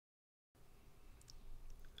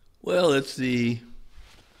Well, it's the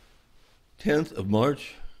 10th of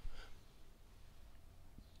March.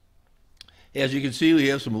 As you can see, we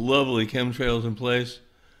have some lovely chemtrails in place.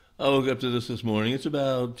 I woke up to this morning. It's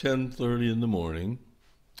about 10:30 in the morning,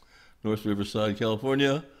 North Riverside,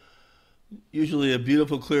 California. Usually a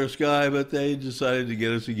beautiful clear sky, but they decided to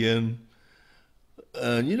get us again.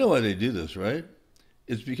 And you know why they do this, right?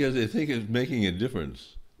 It's because they think it's making a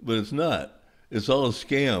difference, but it's not. It's all a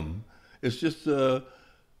scam. It's just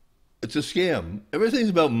it's a scam. Everything's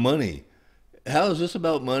about money. How is this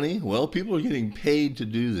about money? Well, people are getting paid to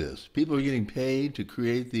do this. People are getting paid to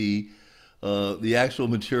create the actual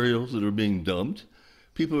materials that are being dumped.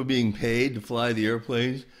 People are being paid to fly the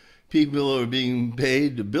airplanes. People are being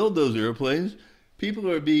paid to build those airplanes. People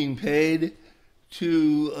are being paid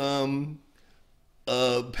to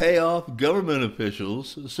pay off government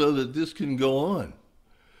officials so that this can go on.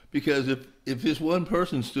 Because if this one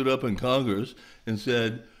person stood up in Congress and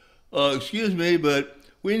said, excuse me, but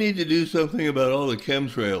we need to do something about all the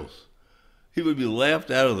chemtrails, he would be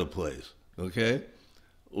laughed out of the place, okay?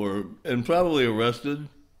 And probably arrested.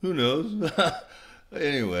 Who knows?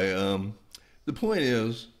 Anyway, the point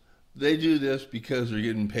is, they do this because they're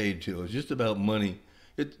getting paid to. It's just about money.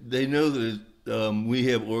 They know that we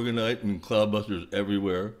have organite and cloudbusters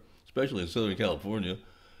everywhere, especially in Southern California,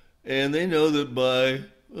 and they know that by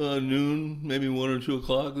noon, maybe 1 or 2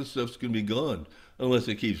 o'clock, this stuff's going to be gone, unless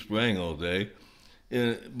it keeps spraying all day.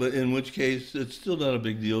 But in which case, it's still not a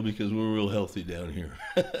big deal because we're real healthy down here.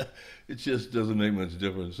 It just doesn't make much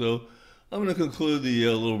difference. So I'm going to conclude the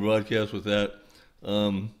little broadcast with that.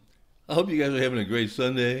 I hope you guys are having a great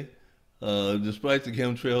Sunday. Despite the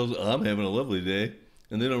chemtrails, I'm having a lovely day.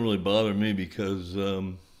 And they don't really bother me because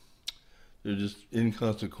they're just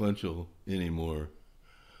inconsequential anymore.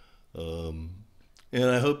 And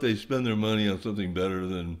I hope they spend their money on something better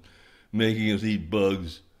than making us eat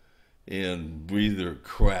bugs and breathe their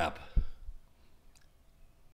crap.